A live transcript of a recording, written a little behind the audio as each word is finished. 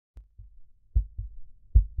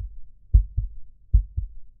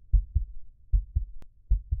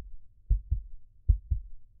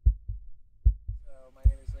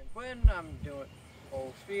when I'm doing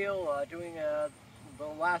full spiel, doing the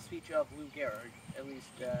last speech of Lou Gehrig, at least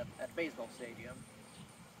at a baseball stadium.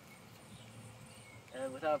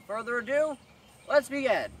 And without further ado, let's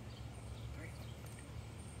begin.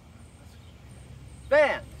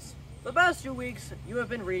 Fans, the past 2 weeks you have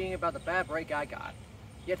been reading about the bad break I got.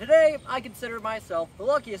 Yet today, I consider myself the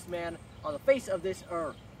luckiest man on the face of this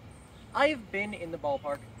earth. I have been in the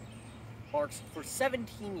ballparks for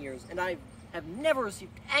 17 years, and I have never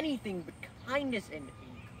received anything but kindness and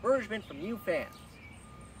encouragement from you fans.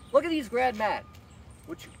 Look at these grand men.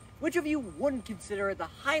 Which of you wouldn't consider it the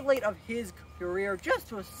highlight of his career just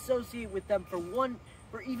to associate with them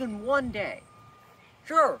for even one day?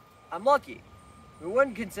 Sure, I'm lucky. We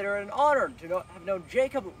wouldn't consider it an honor to have known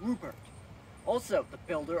Jacob Ruppert, also the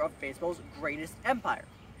builder of baseball's greatest empire,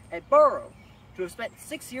 Ed Burrow, to have spent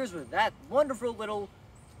 6 years with that wonderful little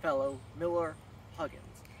fellow, Miller Huggins,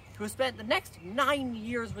 to have spent the next 9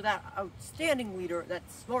 years with that outstanding leader, that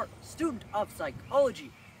smart student of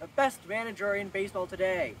psychology, the best manager in baseball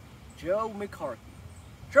today, Joe McCarthy.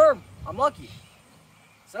 Sure, I'm lucky.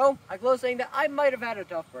 So, I close saying that I might have had a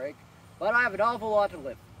tough break, but I have an awful lot to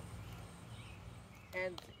live.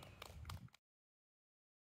 And